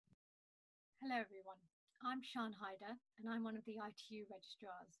Hello everyone, I'm Saan Hyder and I'm one of the ITU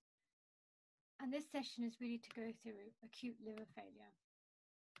registrars. And this session is really to go through acute liver failure.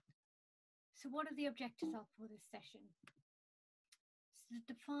 So what are the objectives are for this session? So to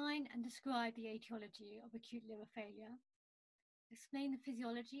define and describe the etiology of acute liver failure, explain the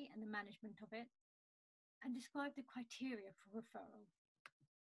physiology and the management of it, and describe the criteria for referral.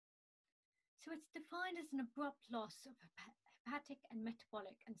 So it's defined as an abrupt loss of hepatic and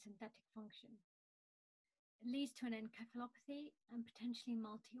metabolic and synthetic function. It leads to an encephalopathy and potentially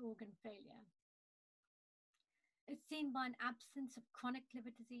multi-organ failure. It's seen by an absence of chronic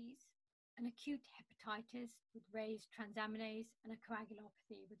liver disease, an acute hepatitis with raised transaminase, and a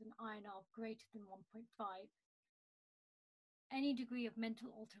coagulopathy with an INR of greater than 1.5. Any degree of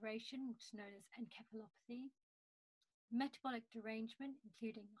mental alteration, which is known as encephalopathy, metabolic derangement,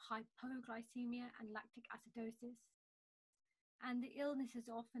 including hypoglycemia and lactic acidosis, and the illness is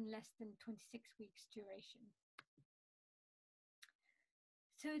often less than 26 weeks duration.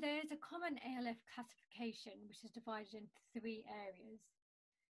 So there is a common ALF classification, which is divided into 3 areas.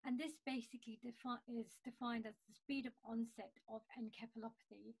 And this basically is defined as the speed of onset of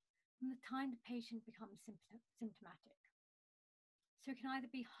encephalopathy from the time the patient becomes symptomatic. So it can either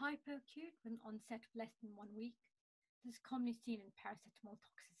be hypoacute with an onset of less than 1 week. This is commonly seen in paracetamol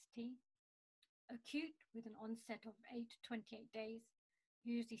toxicity. Acute with an onset of 8 to 28 days,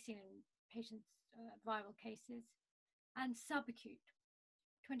 usually seen in patients' viral cases. And subacute,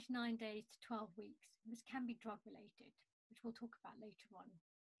 29 days to 12 weeks. This can be drug related, which we'll talk about later on.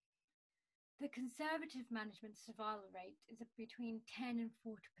 The conservative management survival rate is between 10 and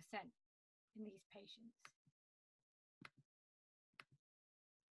 40% in these patients.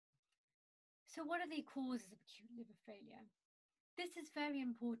 So what are the causes of acute liver failure? This is very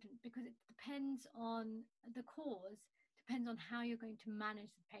important because it depends on the cause, depends on how you're going to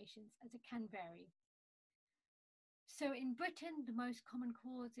manage the patients, as it can vary. So in Britain, the most common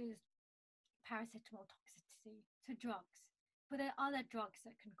cause is paracetamol toxicity, so drugs. But there are other drugs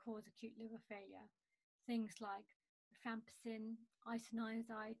that can cause acute liver failure, things like rifampicin,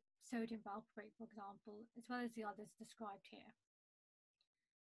 isoniazid, sodium valproate, for example, as well as the others described here.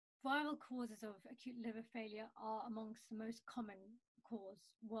 Viral causes of acute liver failure are amongst the most common cause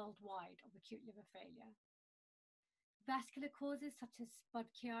worldwide of acute liver failure. Vascular causes such as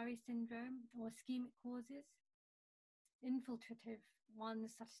Budd-Chiari syndrome or ischemic causes, infiltrative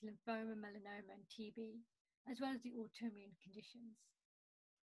ones such as lymphoma, melanoma, and TB, as well as the autoimmune conditions.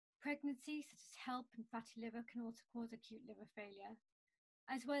 Pregnancy, such as HELLP and fatty liver, can also cause acute liver failure,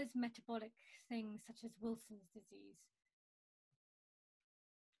 as well as metabolic things such as Wilson's disease.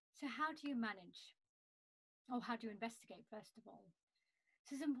 So how do you manage? Or how do you investigate, first of all?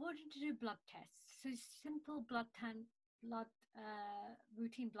 So it's important to do blood tests. So simple routine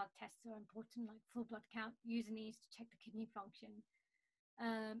blood tests are important, like full blood count, using these to check the kidney function,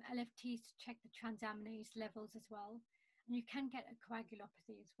 LFTs to check the transaminase levels as well. And you can get a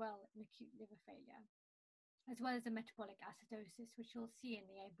coagulopathy as well in acute liver failure, as well as a metabolic acidosis, which you'll see in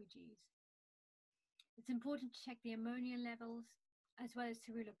the ABGs. It's important to check the ammonia levels, as well as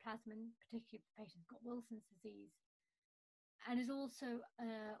ceruloplasmin, particularly if the patient's got Wilson's disease. And is also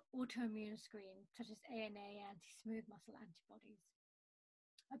an autoimmune screen, such as ANA, anti-smooth muscle antibodies.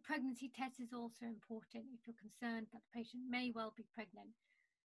 A pregnancy test is also important if you're concerned that the patient may well be pregnant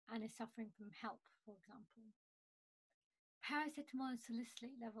and is suffering from HELLP, for example. Paracetamol and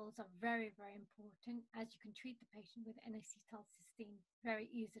salicylate levels are very, very important, as you can treat the patient with N-acetylcysteine very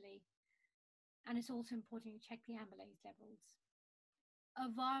easily. And it's also important you check the amylase levels. A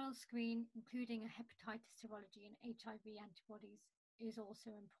viral screen, including a hepatitis serology and HIV antibodies, is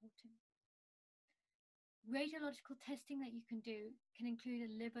also important. Radiological testing that you can do can include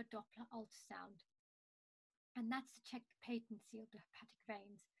a liver Doppler ultrasound, and that's to check the patency of the hepatic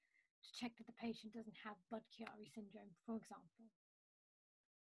veins, to check that the patient doesn't have Budd-Chiari syndrome, for example.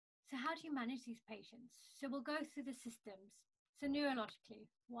 So how do you manage these patients? So we'll go through the systems. So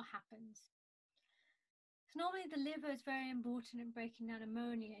neurologically, what happens? So normally the liver is very important in breaking down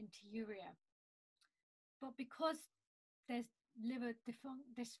ammonia into urea. But because there's liver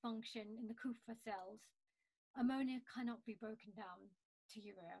dysfunction in the Kupffer cells, ammonia cannot be broken down to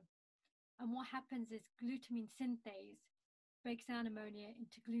urea. And what happens is glutamine synthase breaks down ammonia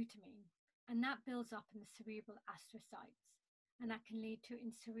into glutamine, and that builds up in the cerebral astrocytes. And that can lead to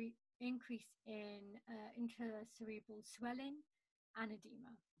increase in intracerebral swelling and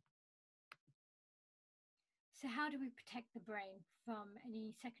edema. So how do we protect the brain from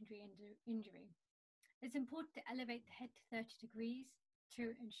any secondary injury? It's important to elevate the head to 30 degrees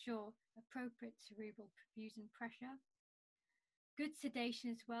to ensure appropriate cerebral perfusion pressure. Good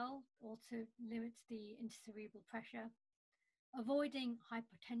sedation as well also limits the intercerebral pressure. Avoiding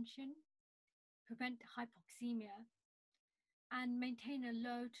hypotension, prevent hypoxemia, and maintain a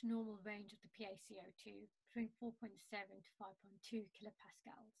low to normal range of the PaCO2 between 4.7 to 5.2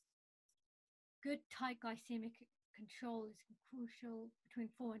 kilopascals. Good tight glycemic control is crucial between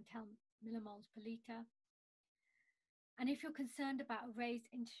 4 and 10 millimoles per liter. And if you're concerned about raised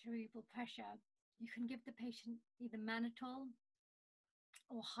intercerebral pressure, you can give the patient either mannitol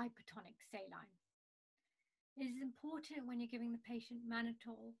or hypertonic saline. It is important when you're giving the patient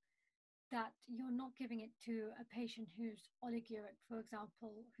mannitol that you're not giving it to a patient who's oliguric, for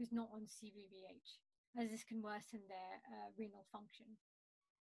example, who's not on CVVH, as this can worsen their renal function.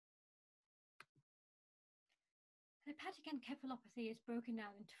 Hepatic encephalopathy is broken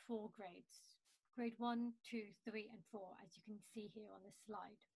down into 4 grades: grade 1, 2, 3, and 4, as you can see here on this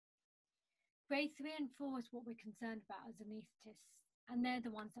slide. Grade 3 and 4 is what we're concerned about as anaesthetists, and they're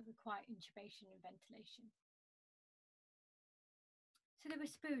the ones that require intubation and ventilation. So the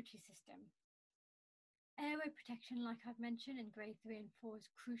respiratory system. Airway protection, like I've mentioned, in grade 3 and 4 is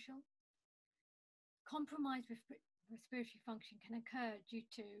crucial. Compromised respiratory function can occur due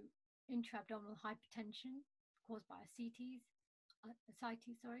to intra-abdominal hypertension caused by ascites,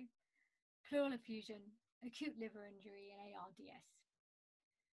 pleural effusion, acute liver injury, and ARDS.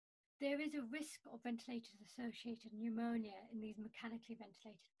 There is a risk of ventilator-associated pneumonia in these mechanically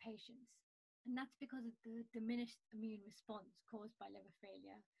ventilated patients, and that's because of the diminished immune response caused by liver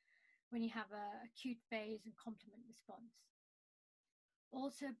failure when you have an acute phase and complement response.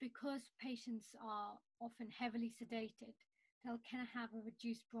 Also, because patients are often heavily sedated, they'll kind of have a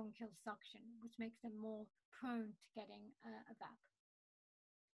reduced bronchial suction, which makes them more prone to getting a VAP.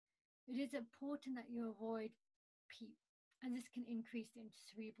 It is important that you avoid PEEP, and this can increase the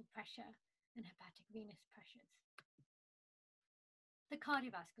intercerebral pressure and hepatic venous pressures. The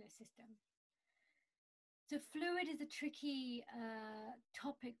cardiovascular system. So fluid is a tricky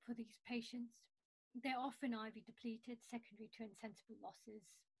topic for these patients. They're often IV depleted, secondary to insensible losses,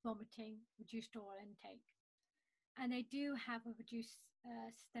 vomiting, reduced oral intake. And they do have a reduced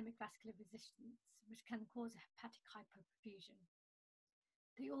systemic vascular resistance, which can cause a hepatic hypoperfusion.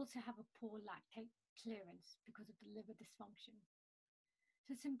 They also have a poor lactate clearance because of the liver dysfunction.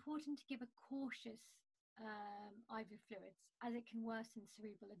 So it's important to give a cautious IV fluids, as it can worsen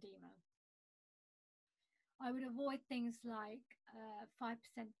cerebral edema. I would avoid things like 5%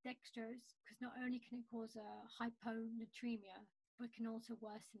 dextrose, because not only can it cause a hyponatremia, but can also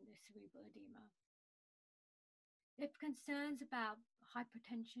worsen the cerebral edema. If concerns about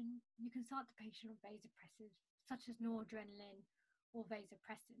hypertension, you can start the patient on vasopressors, such as noradrenaline or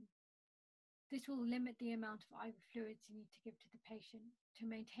vasopressin. This will limit the amount of IV fluids you need to give to the patient to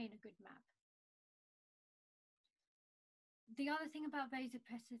maintain a good MAP. The other thing about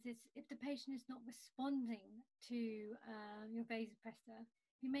vasopressors is if the patient is not responding to your vasopressor,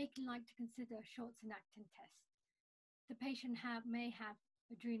 you may like to consider a short synactin test. The patient may have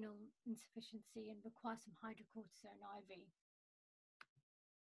adrenal insufficiency and require some hydrocortisone IV.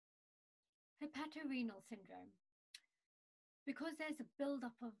 Hepatorenal syndrome. Because there's a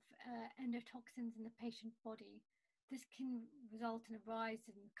buildup of endotoxins in the patient's body, this can result in a rise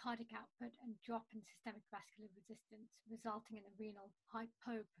in cardiac output and drop in systemic vascular resistance, resulting in a renal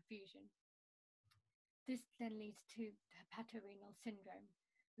hypoperfusion. This then leads to hepatorenal syndrome,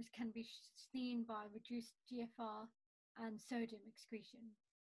 which can be seen by reduced GFR and sodium excretion.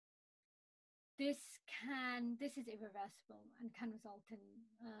 This is irreversible and can result in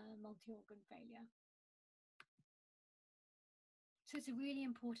multi-organ failure. So it's really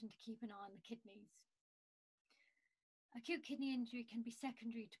important to keep an eye on the kidneys. Acute kidney injury can be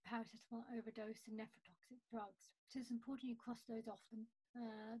secondary to paracetamol overdose and nephrotoxic drugs. So it's important you cross those off the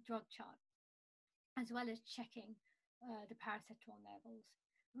drug chart, as well as checking the paracetamol levels.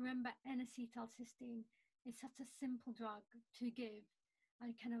 Remember, N-acetylcysteine is such a simple drug to give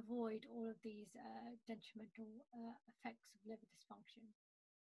and can avoid all of these detrimental effects of liver dysfunction.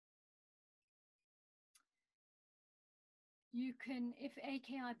 You can, if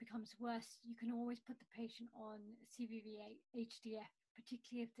AKI becomes worse, you can always put the patient on CVVA HDF,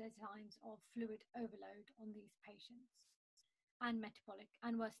 particularly if there's signs of fluid overload on these patients and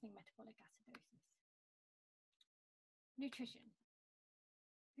worsening metabolic acidosis. Nutrition.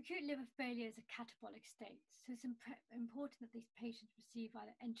 Acute liver failure is a catabolic state, so it's important that these patients receive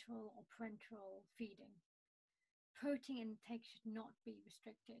either enteral or parenteral feeding. Protein intake should not be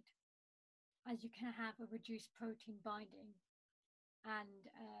restricted, as you can have a reduced protein binding and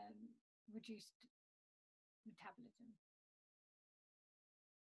reduced metabolism.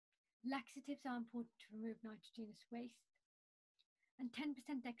 Laxatives are important to remove nitrogenous waste. And 10%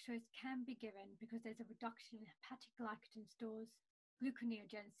 dextrose can be given because there's a reduction in hepatic glycogen stores,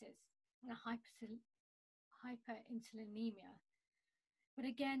 gluconeogenesis, and a hyperinsulinemia. But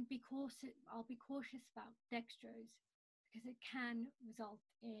again, I'll be cautious about dextrose because it can result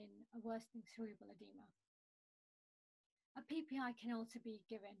in a worsening cerebral edema. A PPI can also be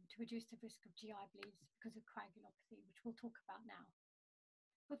given to reduce the risk of GI bleeds because of coagulopathy, which we'll talk about now.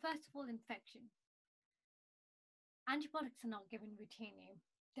 But first of all, infection. Antibiotics are not given routinely.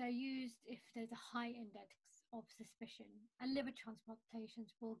 They're used if there's a high index of suspicion, and liver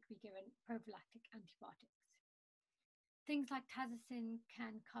transplantations will be given prophylactic antibiotics. Things like tazocin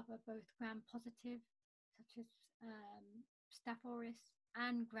can cover both gram-positive, such as Staph aureus,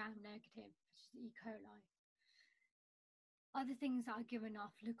 and gram-negative, such as E. coli. Other things are given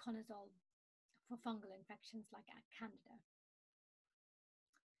are fluconazole for fungal infections like Candida.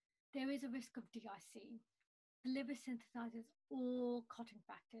 There is a risk of DIC. The liver synthesizes all clotting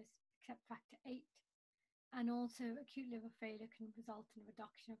factors except factor 8, and also acute liver failure can result in a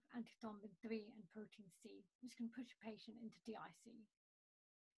reduction of antithrombin 3 and protein C, which can push a patient into DIC.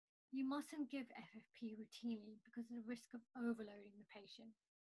 You mustn't give FFP routinely because of the risk of overloading the patient.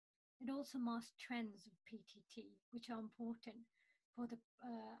 It also masks trends of PTT, which are important for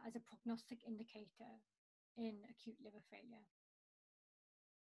as a prognostic indicator in acute liver failure.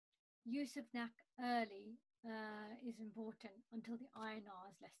 Use of NAC early is important until the INR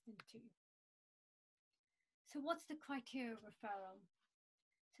is less than 2. So what's the criteria of referral?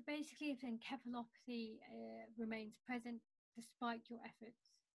 So basically, if encephalopathy remains present despite your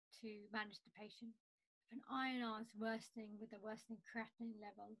efforts to manage the patient, if an INR is worsening with a worsening creatinine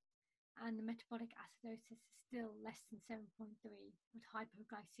level, and the metabolic acidosis is still less than 7.3 with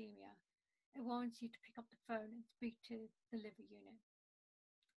hypoglycemia, it warrants you to pick up the phone and speak to the liver unit.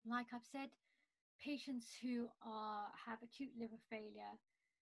 Like I've said, patients who have acute liver failure,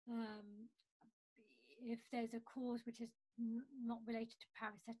 if there's a cause which is not related to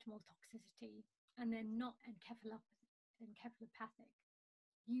paracetamol toxicity and they're not encephalopathic,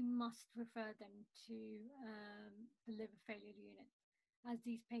 you must refer them to the liver failure unit, as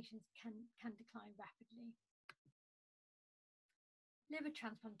these patients can decline rapidly. Liver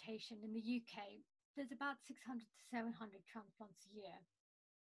transplantation in the UK, there's about 600 to 700 transplants a year.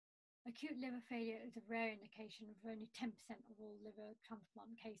 Acute liver failure is a rare indication of only 10% of all liver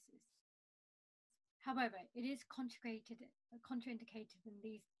transplant cases. However, it is contraindicated in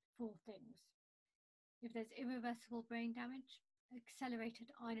these 4 things. If there's irreversible brain damage,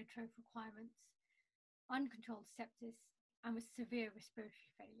 accelerated inotrope requirements, uncontrolled sepsis, and with severe respiratory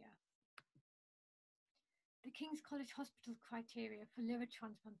failure. The King's College Hospital criteria for liver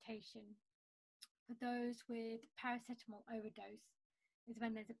transplantation for those with paracetamol overdose is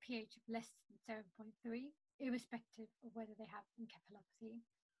when there's a pH of less than 7.3, irrespective of whether they have encephalopathy,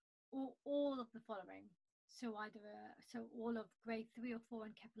 or all of the following. So all of grade 3 or 4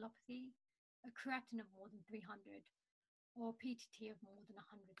 encephalopathy, a creatinine of more than 300, or PTT of more than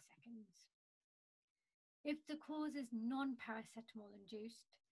 100 seconds. If the cause is non-paracetamol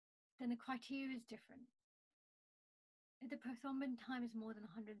induced, then the criteria is different. If the prothrombin time is more than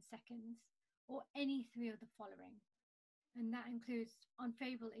 100 seconds, or any 3 of the following, and that includes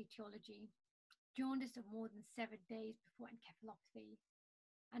unfavorable etiology, jaundice of more than 7 days before encephalopathy,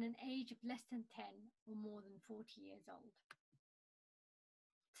 and an age of less than 10 or more than 40 years old.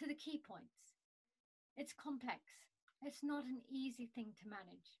 So the key points. It's complex. It's not an easy thing to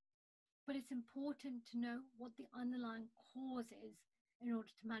manage, but it's important to know what the underlying cause is in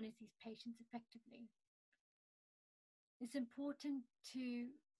order to manage these patients effectively. It's important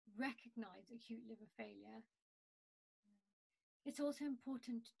to recognize acute liver failure. It's also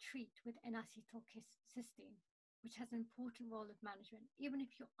important to treat with N-acetylcysteine, which has an important role of management. Even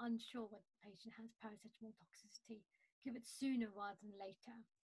if you're unsure whether the patient has paracetamol toxicity, give it sooner rather than later.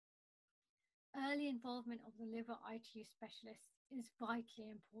 Early involvement of the liver ITU specialist is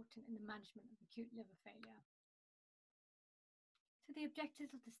vitally important in the management of acute liver failure. So the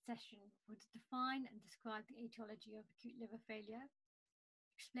objectives of this session were to define and describe the etiology of acute liver failure,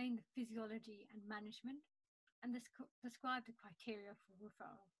 explain the physiology and management, and describe the criteria for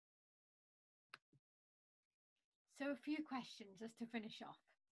referral. So a few questions just to finish off.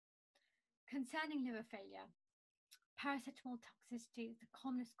 Concerning liver failure, paracetamol toxicity is the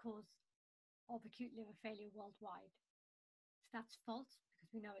commonest cause of acute liver failure worldwide. So that's false because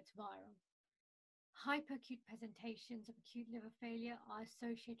we know it's viral. Hyperacute presentations of acute liver failure are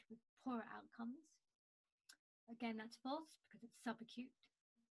associated with poorer outcomes. Again, that's false because it's subacute.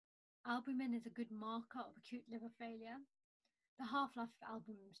 Albumin is a good marker of acute liver failure. The half-life of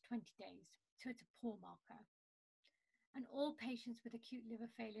albumin is 20 days, so it's a poor marker. And all patients with acute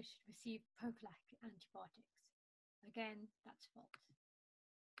liver failure should receive prophylactic antibiotics. Again, that's false.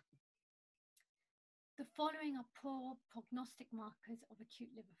 The following are poor prognostic markers of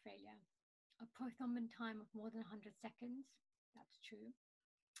acute liver failure. A prothrombin time of more than 100 seconds, that's true.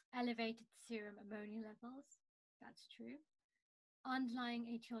 Elevated serum ammonia levels, that's true. Underlying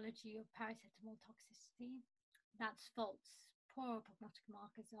etiology of paracetamol toxicity, that's false. Poor prognostic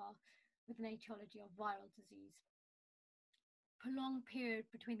markers are with an etiology of viral disease. Prolonged period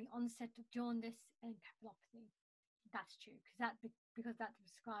between the onset of jaundice and encephalopathy, that's true, because that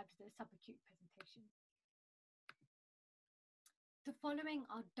describes the subacute presentation. The following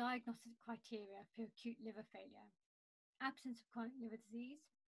are diagnostic criteria for acute liver failure. Absence of chronic liver disease,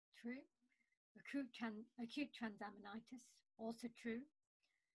 true. Acute transaminitis, also true.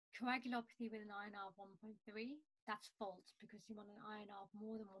 Coagulopathy with an INR of 1.3, that's false because you want an INR of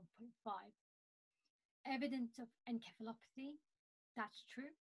more than 1.5. Evidence of encephalopathy, that's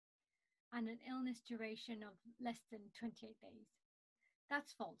true. And an illness duration of less than 28 days.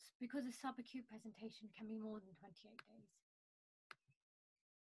 That's false because a subacute presentation can be more than 28 days.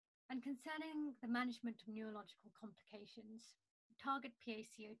 And concerning the management of neurological complications, target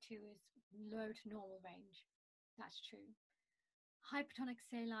PaCO2 is low to normal range. That's true. Hypertonic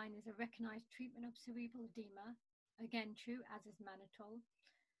saline is a recognized treatment of cerebral edema. Again, true, as is mannitol.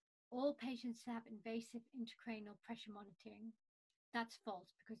 All patients have invasive intracranial pressure monitoring. That's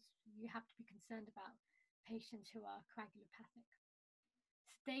false because you have to be concerned about patients who are coagulopathic.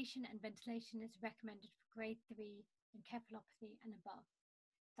 Sedation and ventilation is recommended for grade 3 encephalopathy and above.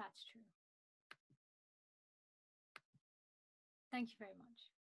 That's true. Thank you very much.